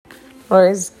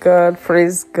Praise God,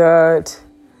 praise God.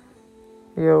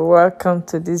 You're welcome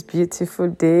to this beautiful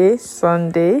day,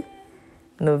 Sunday,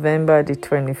 November the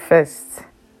 21st.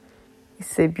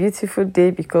 It's a beautiful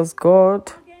day because God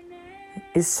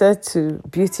is set to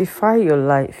beautify your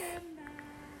life.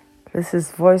 This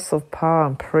is voice of power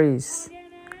and praise.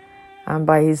 And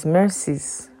by His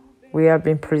mercies, we have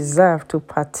been preserved to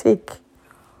partake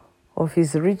of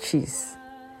His riches.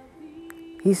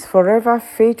 He's forever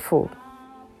faithful.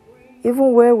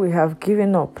 Even where we have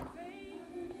given up,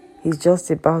 He's just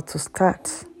about to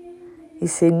start.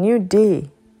 It's a new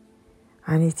day,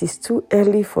 and it is too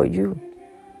early for you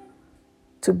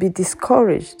to be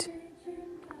discouraged.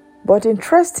 But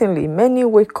interestingly, many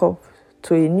wake up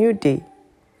to a new day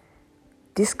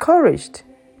discouraged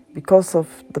because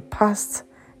of the past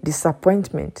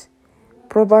disappointment.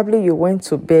 Probably you went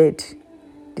to bed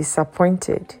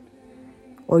disappointed,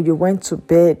 or you went to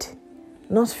bed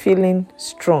not feeling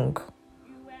strong.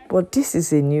 But this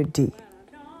is a new day.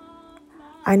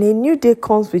 And a new day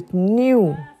comes with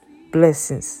new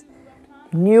blessings,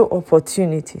 new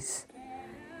opportunities.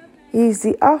 He is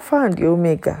the Alpha and the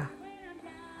Omega.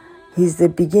 He is the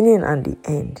beginning and the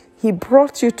end. He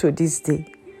brought you to this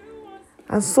day.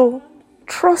 And so,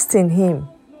 trust in Him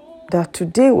that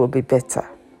today will be better.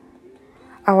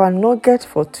 Our nugget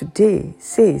for today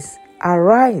says,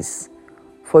 "Arise,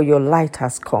 for your light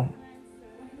has come."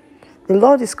 The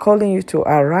Lord is calling you to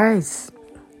arise.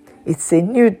 It's a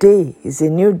new day. It's a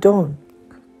new dawn.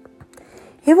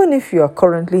 Even if you are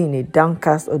currently in a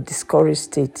downcast or discouraged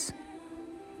state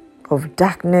of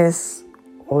darkness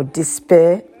or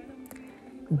despair,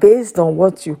 based on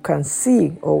what you can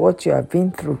see or what you have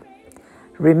been through,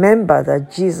 remember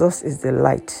that Jesus is the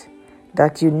light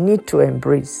that you need to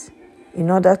embrace in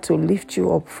order to lift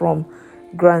you up from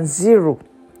ground zero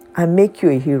and make you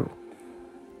a hero.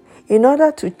 In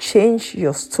order to change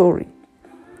your story,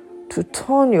 to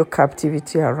turn your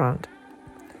captivity around.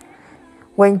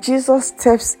 When Jesus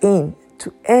steps in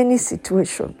to any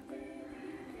situation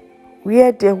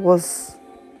where there was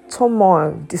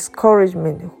turmoil,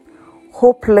 discouragement,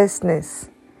 hopelessness,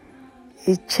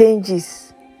 it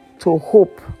changes to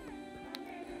hope.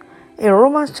 In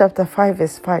Romans chapter 5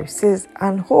 verse 5 says,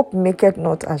 "And hope maketh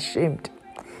not ashamed,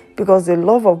 because the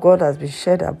love of God has been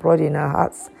shed abroad in our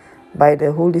hearts by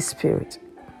the Holy Spirit."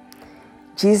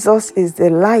 Jesus is the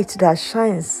light that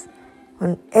shines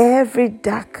on every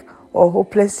dark or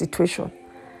hopeless situation.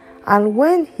 And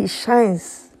when He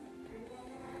shines,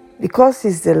 because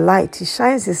He's the light, He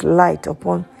shines His light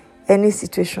upon any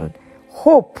situation,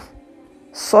 hope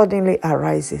suddenly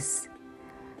arises.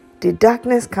 The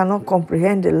darkness cannot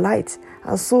comprehend the light,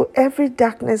 and so every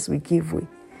darkness will give way.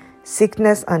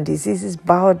 Sickness and diseases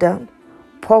bow down.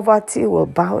 Poverty will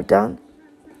bow down.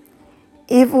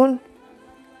 Even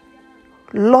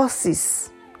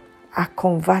losses are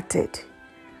converted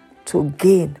to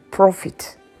gain,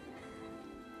 profit.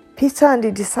 Peter and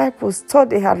the disciples thought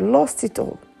they had lost it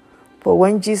all. But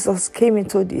when Jesus came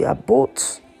into their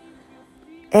boat,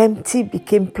 empty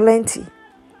became plenty.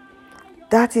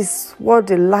 That is what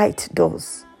the light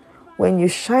does. When you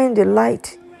shine the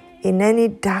light in any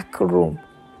dark room,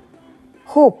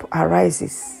 hope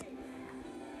arises.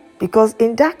 Because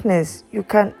in darkness, you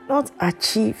cannot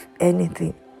achieve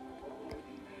anything.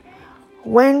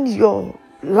 When your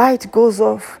light goes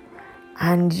off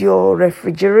and your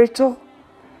refrigerator,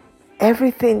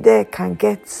 everything there can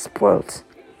get spoiled.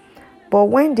 But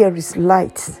when there is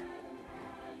light,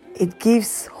 it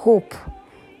gives hope.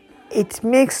 It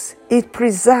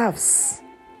preserves.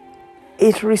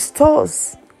 It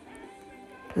restores.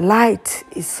 Light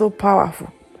is so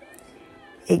powerful.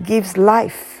 It gives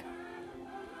life.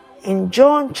 In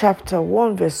John chapter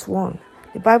 1 verse 1,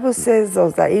 the Bible says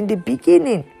us that in the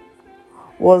beginning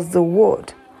was the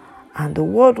Word, and the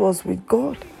Word was with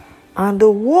God, and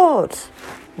the Word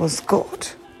was God.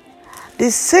 The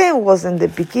same was in the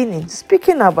beginning,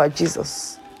 speaking about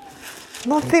Jesus.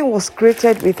 Nothing was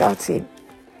created without Him.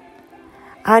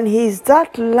 And He is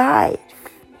that life.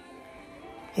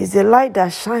 He's the light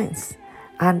that shines,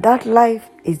 and that life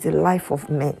is the life of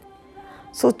men.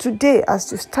 So today,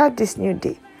 as you start this new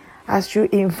day, as you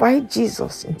invite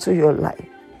Jesus into your life,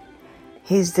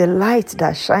 He's the light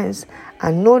that shines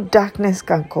and no darkness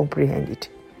can comprehend it.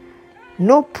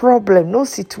 No problem, no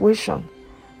situation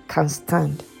can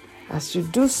stand. As you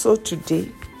do so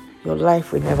today, your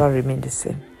life will never remain the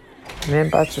same.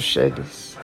 Remember to share this.